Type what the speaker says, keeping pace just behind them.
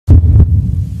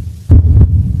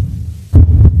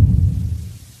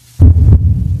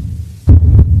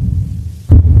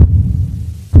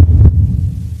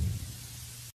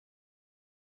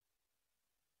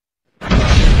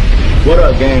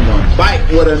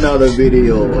another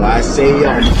video. I say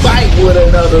I'm back with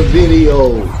another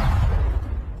video.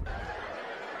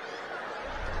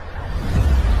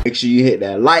 Make sure you hit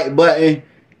that like button,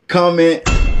 comment,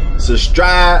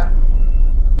 subscribe.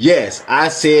 Yes, I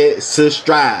said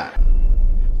subscribe.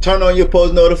 Turn on your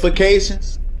post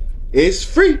notifications. It's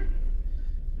free.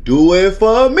 Do it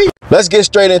for me. Let's get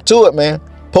straight into it, man.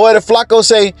 Poetik Flakko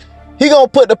say he gonna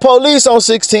put the police on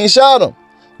 16 Shotem.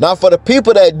 Now, for the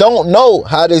people that don't know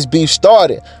how this beef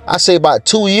started, I say about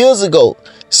 2 years ago,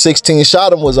 16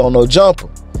 Shotem was on No Jumper.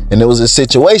 And there was a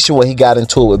situation where he got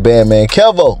into it with Bandman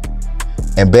Kevo.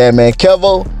 And Bandman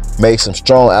Kevo made some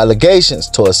strong allegations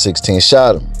towards 16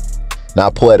 Shotem. Now,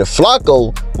 Poetik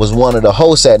Flakko was one of the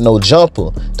hosts at No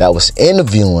Jumper that was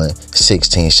interviewing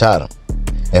 16 Shotem.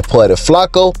 And Poetik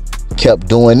Flakko kept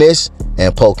doing this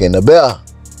and poking the bear.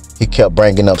 He kept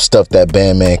bringing up stuff that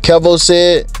Bandman Kevo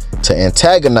said to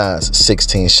antagonize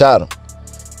 16 Shotem.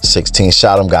 16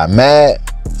 Shotem got mad,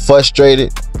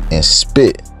 frustrated, and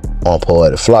spit on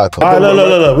Poetik Flakko. All right,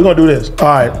 look. We're gonna do this. All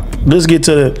right, let's get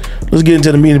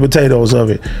into the meat and potatoes of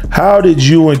it. How did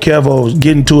you and Kevo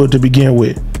get into it to begin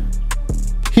with?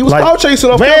 He was cloud chasing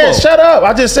off man, Kevo. Shut up.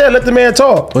 I just said let the man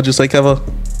talk. What'd you say, Kevo?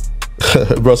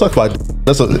 Bro, suck my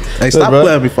that's a Hey, stop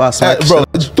playing before I smack bro,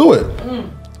 just do it.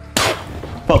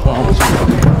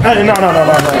 Hey, no.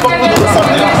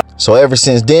 So ever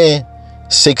since then,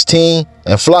 16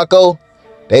 and Flakko,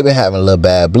 they been having a little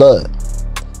bad blood.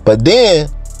 But then,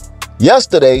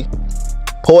 yesterday,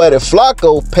 Poetik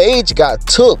Flakko page got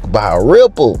took by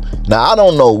Ripple. Now, I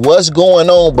don't know what's going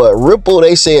on, but Ripple,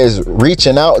 they say, is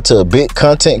reaching out to big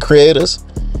content creators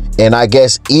and I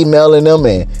guess emailing them,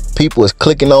 and people is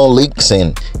clicking on links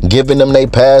and giving them their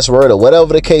password or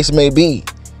whatever the case may be.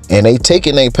 And they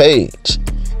taking their page.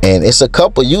 And it's a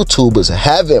couple YouTubers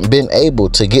haven't been able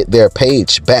to get their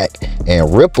page back.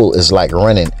 And Ripple is like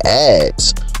running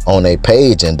ads on their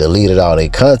page and deleted all their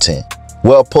content.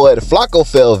 Well, Poetik Flakko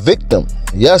fell victim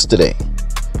yesterday.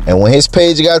 And when his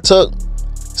page got took,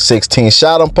 16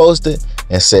 Shotem posted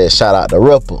and said shout out to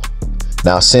Ripple.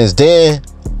 Now since then,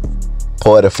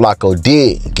 Poetik Flakko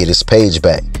did get his page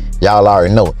back. Y'all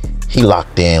already know he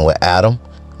locked in with Adam,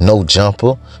 No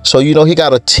Jumper. So, you know, he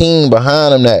got a team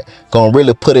behind him that gonna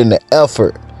really put in the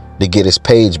effort to get his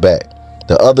page back.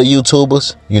 The other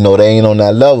YouTubers, you know, they ain't on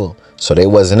that level, so they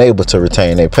wasn't able to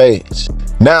retain their page.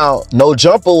 Now, No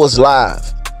Jumper was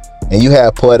live, and you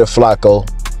had Poetik Flakko,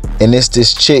 and it's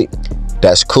this chick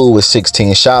that's cool with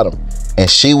 16 Shotem, and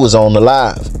she was on the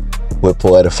live with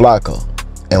Poetik Flakko.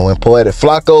 And when Poetik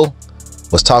Flakko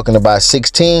was talking about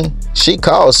 16, she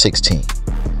called 16,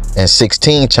 and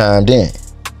 16 chimed in.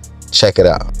 Check it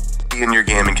out. In your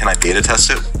game, and can I beta test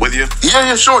it with you?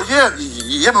 Yeah, sure, yeah,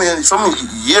 man.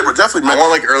 But definitely, man. I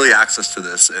want like early access to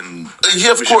this, and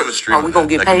yeah, of course. Are we gonna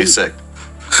get paid? That could be sick.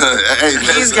 Hey,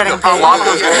 he's getting paid.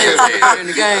 In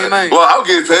the game, man. Well, I'll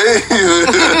get paid.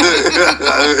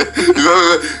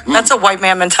 That's a white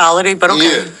man mentality, but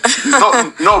okay.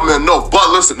 Yeah. No, man, no.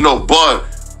 But listen, but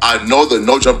I know the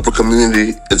No Jumper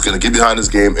community is gonna get behind this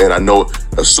game, and I know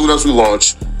as soon as we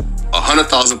launch,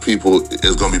 100,000 people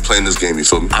is going to be playing this game, you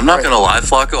feel me? I'm not going to lie,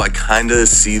 Flakko, I kind of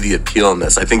see the appeal in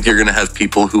this. I think you're going to have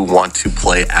people who want to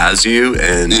play as you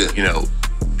and, you know,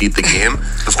 beat the game.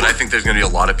 But I think there's going to be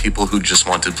a lot of people who just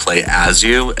want to play as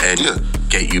you and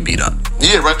get you beat up.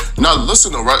 Yeah, right. Now,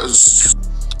 listen, though, right?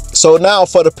 So now,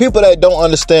 for the people that don't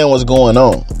understand what's going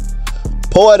on,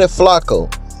 Poetik Flakko,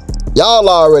 y'all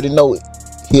already know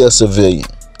he a civilian.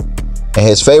 And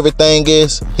his favorite thing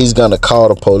is he's going to call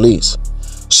the police.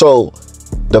 So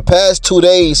the past 2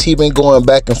 days he been going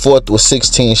back and forth with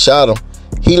 16 Shotem.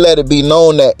 He let it be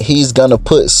known that he's gonna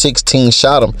put 16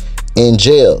 Shotem in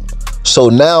jail. So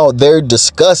now they're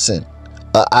discussing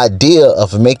an idea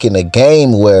of making a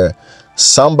game where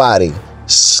somebody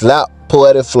slapped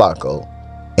Poetik Flakko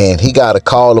and he gotta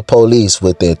call the police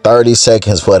within 30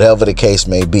 seconds, whatever the case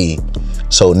may be.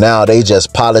 So now they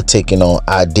just politicking on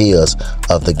ideas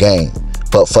of the game.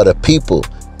 But for the people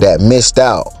that missed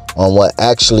out on what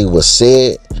actually was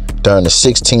said during the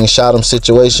 16 Shotem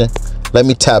situation, let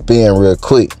me tap in real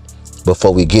quick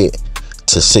before we get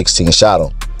to 16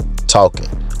 Shotem talking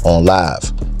on live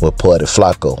with Poetik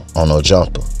Flakko on No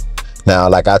Jumper. Now,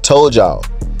 like I told y'all,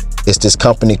 it's this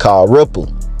company called Ripple.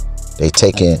 They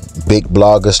taking big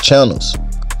bloggers' channels.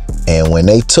 And when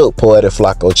they took Poetik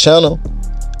Flakko channel,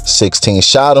 16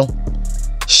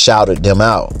 Shotem shouted them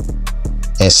out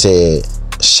and said,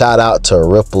 shout out to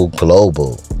Ripple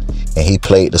Global. And he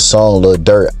played the song Lil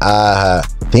Dirt.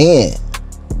 Then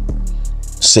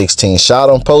 16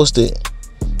 Shotem posted,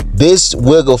 this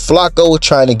wiggle Flakko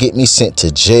trying to get me sent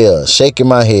to jail. Shaking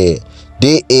my head.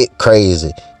 Did it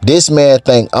crazy. This man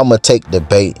think I'ma take the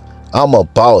bait. I'm a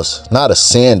boss, not a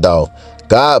send-off.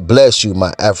 God bless you,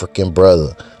 my African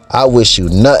brother. I wish you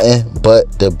nothing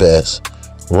but the best.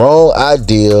 Wrong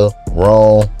idea,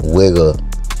 wrong wiggle.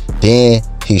 Then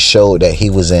he showed that he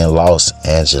was in Los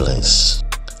Angeles.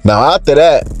 Now after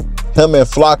that, him and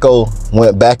Flakko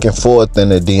went back and forth in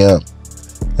the DM.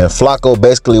 And Flakko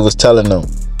basically was telling him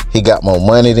he got more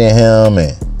money than him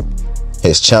and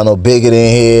his channel bigger than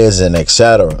his and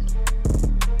etc.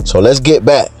 So let's get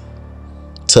back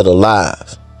to the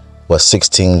live where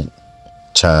 16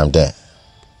 chimed in.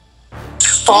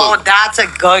 Oh, that's a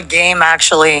good game,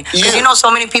 actually. Because you know,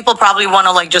 so many people probably want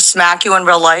to like just smack you in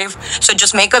real life. So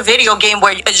just make a video game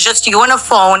where it's just you and a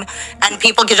phone, and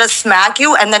people can just smack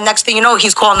you, and then next thing you know,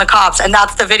 he's calling the cops, and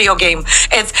that's the video game.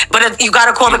 You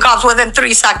gotta call the cops within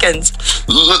 3 seconds.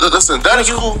 Listen, that is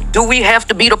cool. Do we have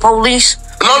to be the police?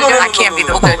 No, I can't be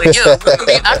the police.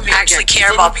 I actually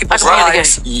care about people's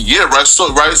lives. Yeah, right. So,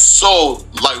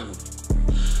 like,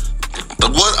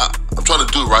 what I'm trying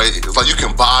to do, right, is like you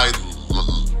can buy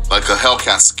like a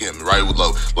Hellcat skin, right? With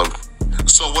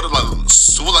so what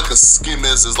a skin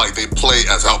is like they play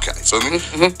as Hellcat, you feel me?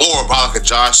 Or buy like a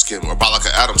Josh skin, or buy like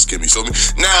an Adam skin, you feel me?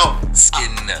 Now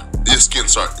skin,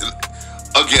 sorry.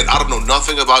 Again, I don't know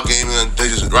nothing about gaming,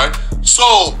 right?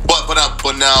 So, but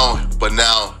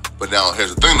now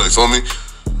here's the thing though, you feel me?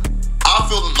 I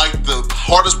feel like the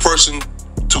hardest person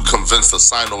to convince to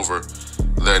sign over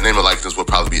their name and likeness would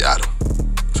probably be Adam.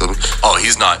 Feel me? Oh,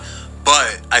 he's not.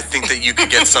 But I think that you could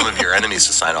get some of your enemies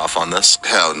to sign off on this.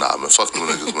 Hell nah, man. Fuck them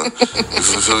niggas, man.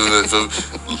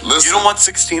 You don't want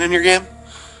 16 in your game?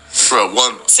 Bro,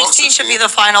 16 should be the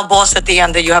final boss at the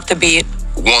end that you have to beat.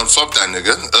 Fuck that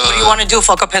nigga. What do you want to do?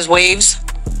 Fuck up his waves?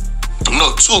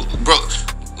 No, 2,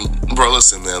 bro,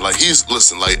 listen, man. Like he's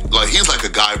like a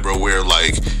guy, bro, where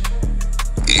like,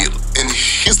 and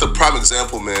he's the prime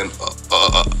example, man,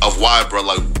 of why, bro.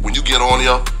 Like when you get on,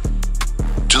 yo,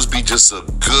 just be just a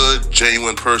good,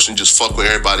 genuine person. Just fuck with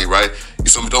everybody, right? You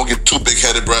feel me? Don't get too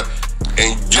big-headed, bro,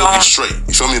 and you'll be straight.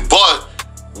 You feel me? But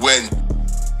when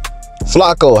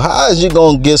Flakko, how is you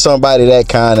gonna give somebody that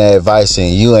kind of advice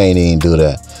and you ain't even do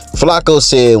that? Flakko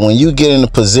said when you get in a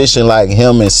position like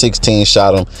him and 16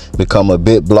 Shotem, become a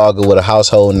big blogger with a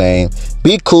household name,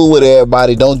 be cool with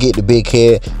everybody, don't get the big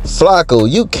head. Flakko,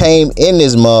 you came in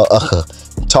this mother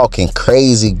talking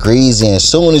crazy, greasy, and as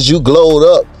soon as you glowed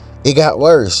up, it got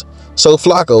worse. So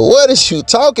Flakko, what is you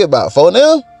talking about for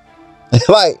them?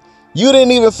 Like, you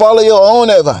didn't even follow your own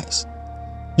advice.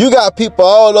 You got people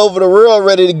all over the world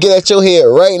ready to get at your head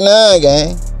right now,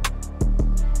 gang.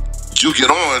 You get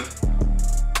on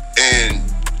and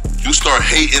you start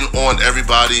hating on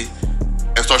everybody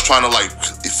and start trying to like,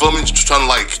 you feel me? Just trying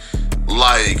to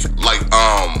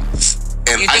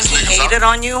and you think he hated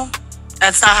on you?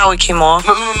 That's not how it came off.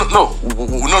 No.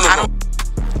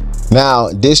 Now,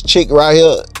 this chick right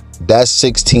here, that's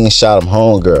 16 Shotem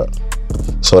homegirl.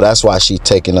 So that's why she's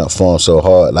taking up for him so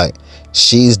hard. Like,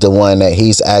 she's the one that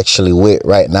he's actually with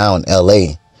right now in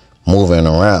LA, moving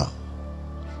around.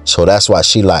 So that's why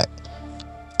she like,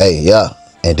 hey, yeah.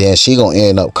 And then she gonna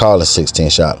end up calling 16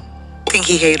 Shotem. I think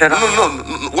he hated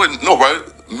her. Wait, no, right?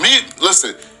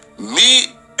 Me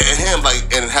and him, like,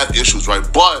 and have issues, right?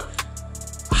 But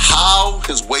how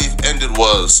his wave ended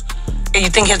was... You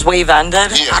think his wave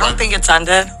ended? Yeah, I don't think it's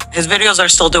ended. His videos are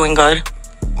still doing good.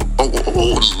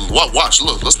 Watch,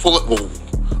 look, let's pull it.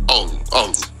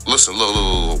 Listen,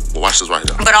 look, watch this right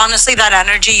now. But honestly, that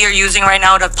energy you're using right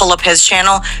now to pull up his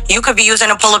channel, you could be using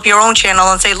to pull up your own channel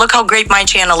and say, look how great my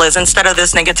channel is, instead of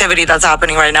this negativity that's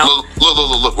happening right now. Look,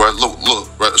 right?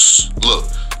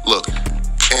 Look.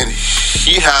 And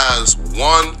he has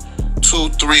 1, 2,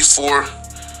 3, 4,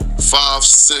 5,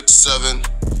 6, 7, 8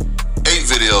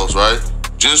 videos, right?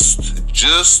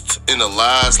 Just in the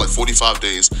last like 45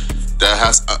 days, that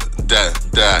has Does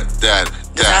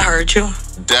that hurt you? No.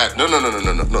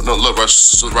 Look, right.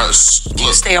 Do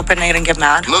you stay up at night and get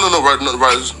mad? No, right.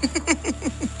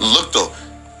 Look though,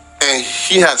 and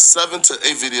he has 7 to 8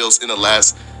 videos in the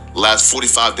last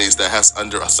 45 days that has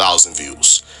under 1,000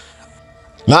 views.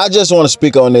 Now, I just want to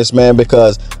speak on this, man,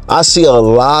 because I see a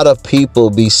lot of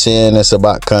people be saying this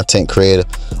about content creator.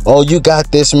 Oh, you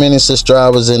got this many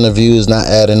subscribers and the views not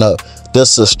adding up. The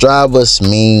subscribers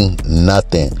mean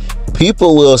nothing.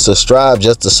 People will subscribe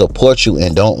just to support you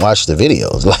and don't watch the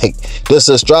videos. Like, the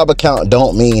subscriber count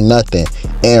don't mean nothing.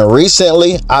 And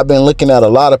recently, I've been looking at a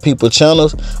lot of people's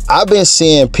channels. I've been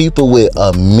seeing people with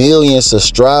 1 million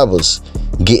subscribers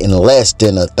getting less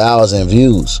than 1,000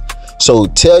 views. So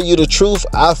tell you the truth,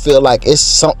 I feel like it's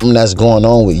something that's going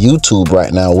on with YouTube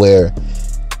right now where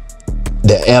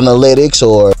the analytics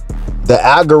or the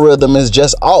algorithm is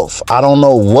just off. I don't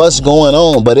know what's going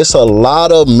on, but it's a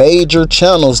lot of major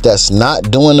channels that's not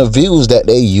doing the views that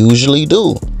they usually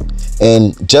do.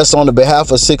 And just on the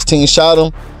behalf of 16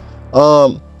 Shotem,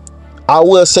 I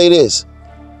will say this.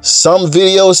 Some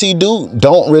videos he do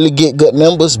don't really get good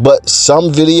numbers, but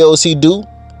some videos he do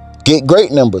get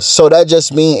great numbers. So that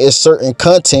just means it's certain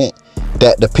content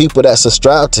that the people that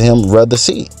subscribe to him rather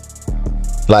see.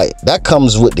 Like, that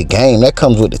comes with the game. That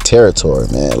comes with the territory,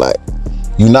 man. Like,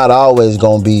 you're not always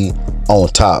gonna be on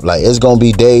top. Like, it's gonna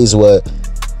be days where,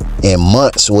 in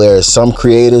months, where some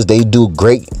creators, they do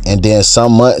great, and then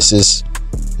some months it's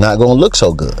not gonna look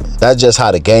so good. That's just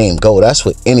how the game go. That's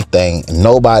with anything.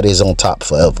 Nobody's on top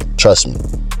forever. Trust me.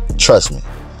 Trust me.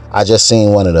 I just seen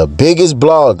one of the biggest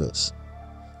bloggers,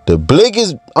 the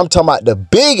biggest, I'm talking about the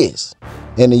biggest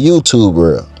in the YouTube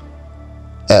world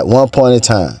at one point in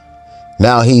time.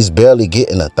 Now he's barely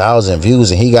getting 1,000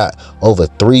 views and he got over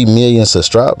 3 million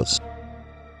subscribers.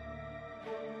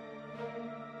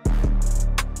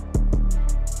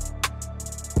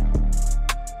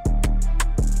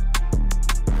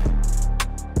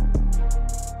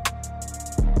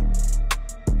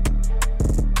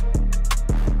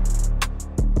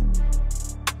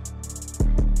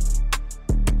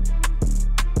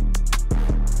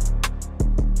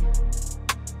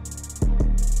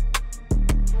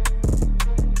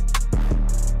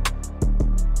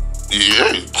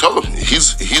 Yeah, tell him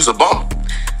he's a bum.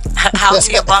 How is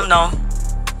he a bum though?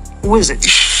 Who is it?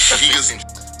 He gets,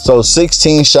 So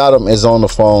 16 Shotem is on the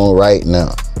phone right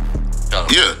now.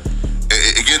 yeah.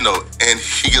 Again though, and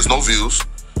he gets no views.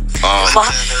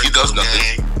 He does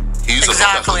nothing. He's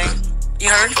Exactly. You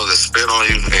heard? Motherfucker spit on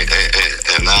you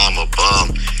and now I'm a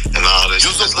bum and all this.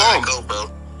 You's a Just let it bum. go,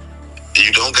 bro.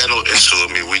 You don't got no issue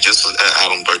with me. We just was at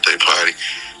Adam's birthday party.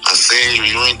 I seen you.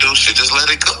 You ain't do shit. Just let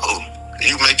it go.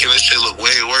 You making this shit look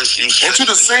way worse. You Ain't you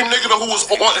the same nigga though who was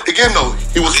on, again though,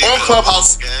 he was on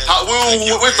Clubhouse,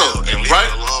 with though,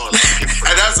 right?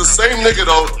 And that's the same nigga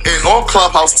though, and on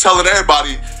Clubhouse telling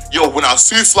everybody, yo, when I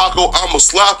see Flakko, I'ma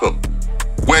slap him.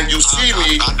 When you see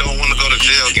me, I don't want to go to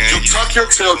jail, gang. you tuck your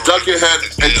tail, duck your head,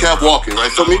 and kept walking, right?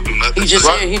 Feel me? He just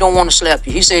said he don't want to slap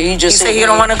you. He said he just You say you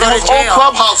don't want to go to He was on jail.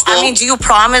 Clubhouse though. I mean, do you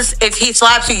promise if he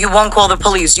slaps you, you won't call the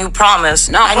police? You promise?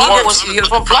 No, I need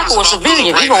Flakko was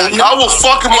civilian. He gonna I will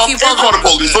fuck him up If you and call the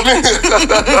police. Feel me?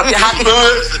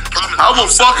 I will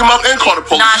fuck him up and call the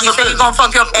police. Nah, he said he's gonna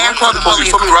fuck you up and call the police.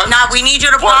 Feel me, right? Nah, we need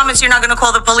you to promise you're not gonna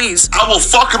call the police. I will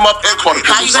fuck him up and call the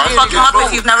How police. you gonna fuck him up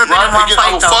if you've never been in one Again, I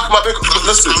fight will though? fuck him up and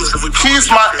listen, he's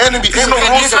my enemy. Ain't no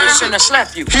rules to this shit. to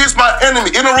slap you. He's my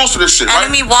enemy. Ain't no rules to this shit, right?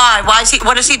 Enemy? Why? Why is he?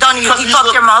 What has he done to you? Because He he's fucked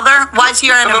a- your mother? Why is he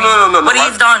your enemy? No, What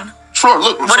he's right? done? Sure,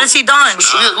 look. What has he done?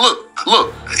 Yeah,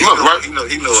 look, right?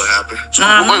 He know what happened.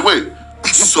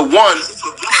 So, wait.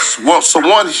 So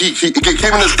one, he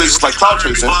came in this business like cloud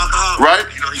chasing, right?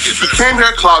 He came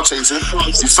here cloud chasing.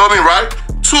 You feel me, right?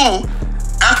 Two,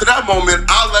 after that moment,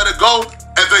 I let it go,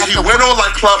 and then he went on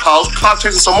like Clubhouse, cloud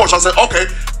chasing some more. So I said, okay,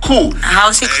 cool.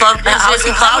 How's he cloud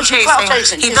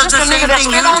chasing? He does the same thing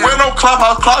you He do. went on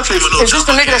Clubhouse cloud chasing. Is this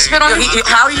the nigga that spit on you?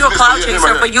 How are you a cloud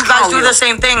chaser? But you guys do the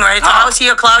same thing, right? So how is he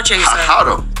a cloud chaser? How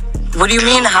though? What do you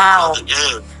mean how?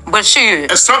 But shit,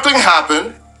 And something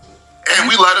happened, and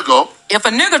we let it go. if a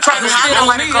nigga try to spit on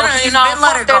me, He's been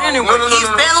let it go. He's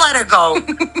been let it go.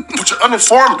 But you're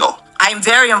uninformed though. I'm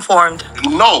very informed.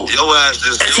 No. Your ass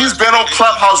just. He's been on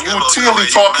Clubhouse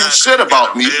routinely talking shit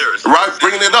about me, right?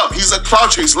 Bringing it up. He's a cloud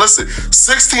chaser. Listen,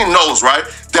 16 knows, right,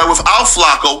 that without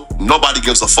Flakko, nobody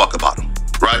gives a fuck about him,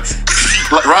 right?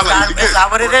 Is that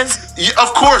what it is? Yeah,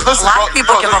 of course. Listen, A lot of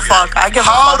people give a fuck. I give a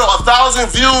How fuck. though? 1,000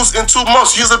 views in 2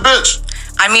 months? She's a bitch.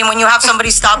 I mean, when you have somebody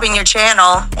stopping your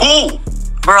channel, Who?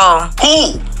 bro.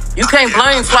 Who? you can't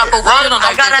blame Flakko for Right. spit on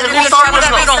I like got that. to Who somebody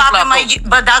spit on stopping my, Flakko?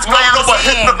 but that's why I'm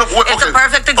saying it's a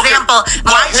perfect example.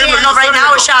 My channel right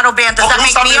now is shadow banned. Does that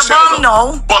make me a bum?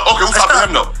 No. But okay, who's stopping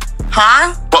him though?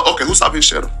 Huh? But okay, who's stopping his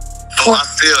channel? Oh, I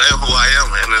still am who I am,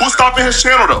 man. Who's stopping his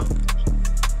channel though?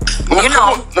 You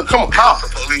know. Come on, how?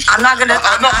 I'm not gonna.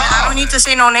 I know I don't need to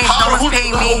say no names. No one's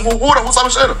paying me. Who's stopping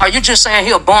his channel? Are you just saying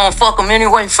he a bum fuck him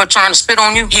anyway for trying to spit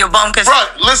on you? You bum, cause Right,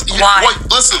 listen. Why?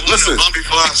 Wait, listen.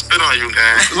 Before I spit on you,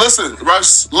 gang. Listen,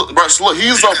 Russ, look,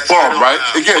 he's a bum, right?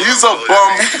 Again, he's a bum.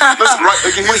 Listen, right?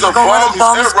 Again, he's a Go bum. let a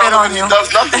bum He's spit on irrelevant. He you. does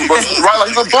nothing, bro. Right? Like,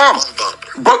 he's a bum.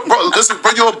 Bro, listen,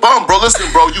 bro, you're a bum, bro. Listen,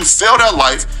 bro, you failed at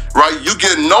life, right? You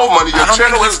get no money. Your I don't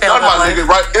channel think is he failed done, my at nigga,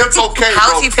 life. right? It's okay, How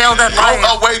bro. has he failed at life?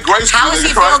 Go away gracefully, How has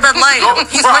he nigga, right? failed at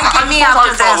life? He's Bro, linking me I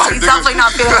after feel like this. He's nigga. definitely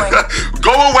not failing.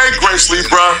 Go away gracefully,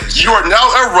 bro. You are now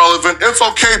irrelevant. It's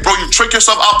okay, bro. You trick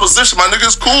yourself out position. My nigga,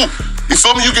 it's cool. You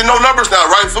feel me? You get no numbers now,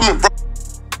 right? You feel me, bro?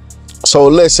 So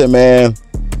listen, man.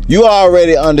 You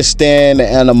already understand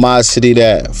the animosity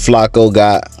that Flakko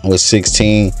got with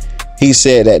 16. He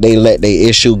said that they let their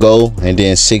issue go, and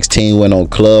then 16 went on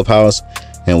Clubhouse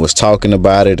and was talking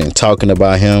about it and talking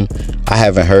about him. I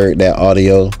haven't heard that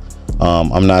audio.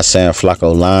 I'm not saying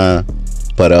Flakko lying,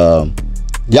 but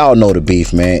y'all know the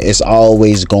beef, man. It's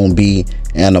always gonna be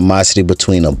animosity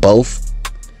between them both,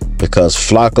 because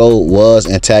Flakko was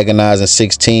antagonizing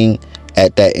 16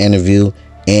 at that interview,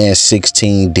 and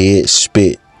 16 did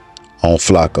spit on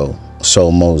Flakko.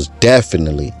 So most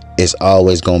definitely it's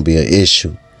always gonna be an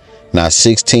issue. Now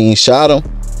 16 shot him,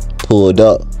 pulled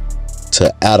up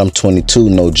to Adam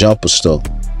 22 No Jumper store,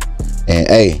 and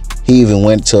hey, he even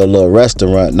went to a little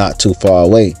restaurant not too far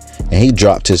away, and he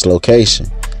dropped his location.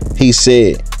 He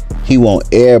said he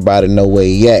want everybody to know where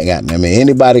he at. I mean,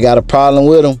 anybody got a problem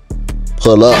with him,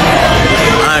 pull up.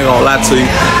 I ain't gonna lie to you.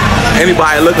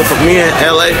 Anybody looking for me in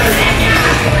LA,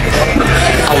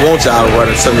 I want y'all to run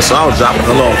it to me, so I was dropping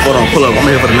a little foot on pull up. I'm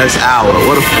here for the next hour.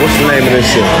 What's the name of this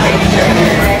shit?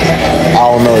 I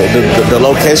don't know. The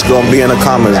location gonna be in the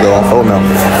comments though on phone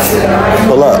number.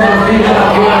 Pull up.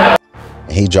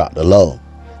 He dropped the low.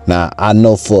 Now I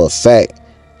know for a fact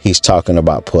he's talking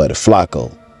about Poetik Flakko,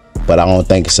 but I don't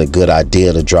think it's a good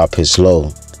idea to drop his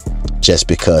low just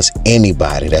because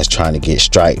anybody that's trying to get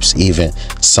stripes, even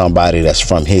somebody that's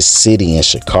from his city in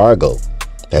Chicago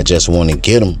that just want to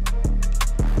get him,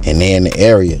 and they're in the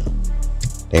area,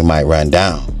 they might run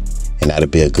down, and that'll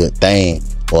be a good thing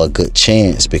or a good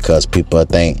chance, because people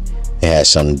think it has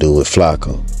something to do with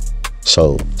Flakko.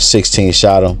 So 16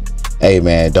 shot him. Hey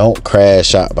man, don't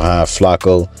crash out behind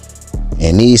Flakko.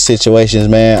 In these situations,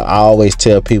 man, I always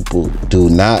tell people, do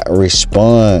not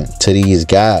respond to these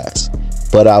guys.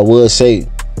 But I will say,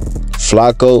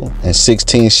 Flakko and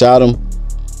 16 shot him,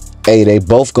 hey, they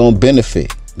both gonna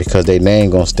benefit because their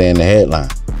name gonna stay in the headline.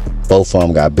 Both of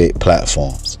them got big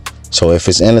platforms. So if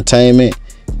it's entertainment,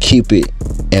 keep it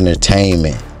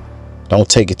entertainment. Don't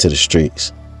take it to the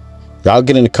streets. Y'all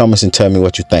get in the comments and tell me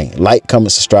what you think. Like,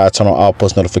 comment, subscribe, turn on all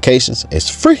post notifications. It's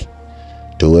free.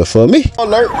 Do it for me.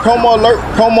 Alert, promo alert,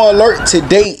 promo alert.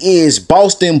 Today is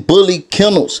Boston Bully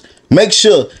Kennels. Make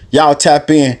sure y'all tap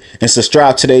in and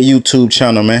subscribe to their YouTube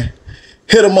channel, man.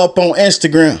 Hit them up on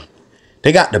Instagram.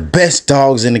 They got the best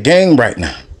dogs in the game right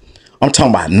now. I'm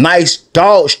talking about nice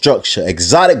dog structure,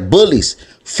 exotic bullies,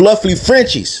 fluffy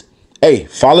Frenchies. Hey,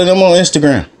 follow them on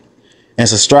Instagram and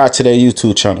subscribe to their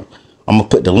YouTube channel. I'm gonna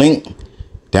put the link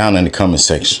down in the comment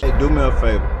section. Hey, do me a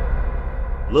favor.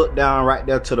 Look down right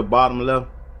there to the bottom left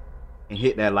and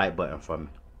hit that like button for me.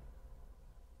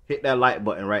 Hit that like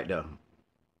button right there.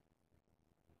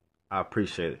 I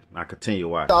appreciate it. Now continue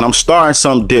watching. I'm starting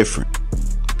something different.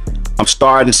 I'm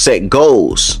starting to set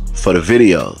goals for the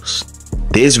videos.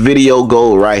 This video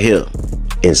goal right here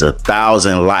is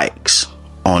 1,000 likes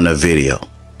on the video.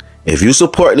 If you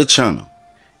support the channel,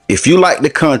 if you like the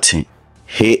content,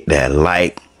 hit that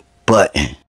like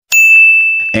button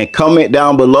and comment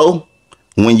down below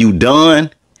when you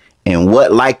done and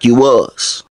what like you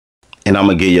was, and I'm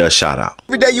gonna give you a shout out.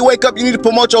 Every day you wake up, you need to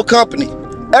promote your company.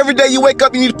 Every day you wake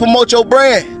up, you need to promote your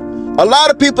brand. A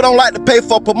lot of people don't like to pay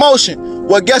for promotion.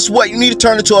 Well, guess what? You need to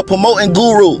turn into a promoting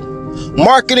guru.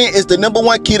 Marketing is the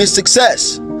 #1 key to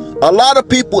success. A lot of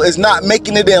people is not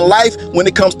making it in life when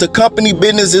it comes to company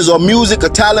businesses or music or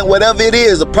talent, whatever it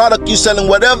is, a product you selling,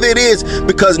 whatever it is,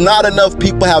 because not enough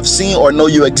people have seen or know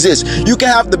you exist. You can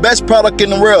have the best product in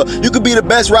the world. You could be the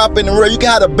best rapper in the world. You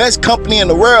can have the best company in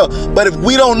the world. But if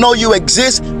we don't know you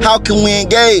exist, how can we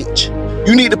engage?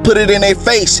 You need to put it in their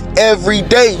face every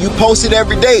day. You post it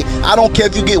every day. I don't care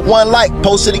if you get 1 like,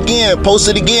 post it again, post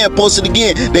it again, post it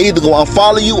again. They either gonna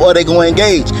unfollow you or they gonna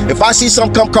engage. If I see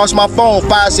something come across my phone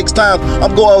 5, 6 times,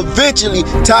 I'm gonna eventually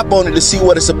tap on it to see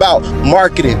what it's about.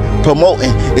 Marketing,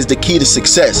 promoting is the key to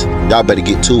success. Y'all better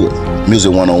get to it.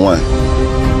 Music 101.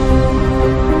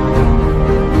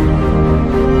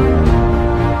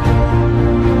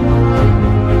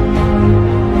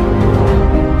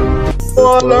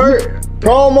 Alert.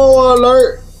 Promo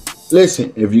alert.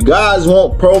 Listen, if you guys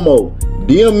want promo,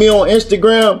 DM me on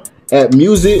Instagram at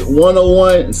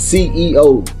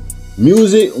Music101CEO.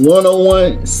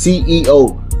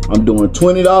 Music101CEO. I'm doing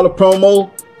 $20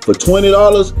 promo. For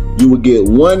 $20, you will get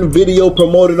 1 video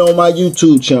promoted on my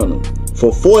YouTube channel.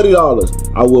 For $40,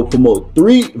 I will promote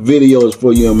 3 videos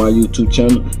for you on my YouTube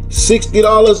channel.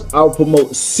 $60, I'll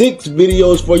promote 6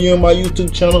 videos for you on my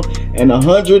YouTube channel. And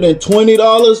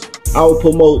 $120, I will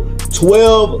promote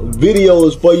 12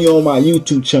 videos for you on my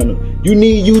YouTube channel. You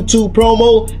need YouTube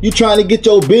promo? You trying to get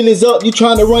your business up? You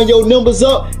trying to run your numbers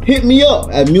up? Hit me up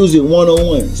at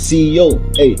Music101 CEO.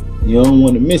 Hey, You don't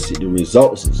want to miss it. The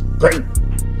results is great.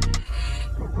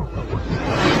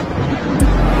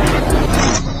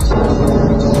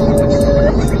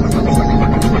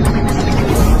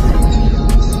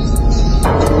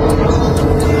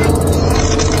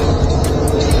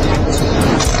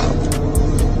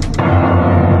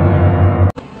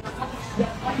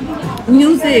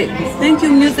 Music. Thank you,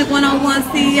 Music 101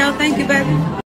 CEO. Thank you, baby.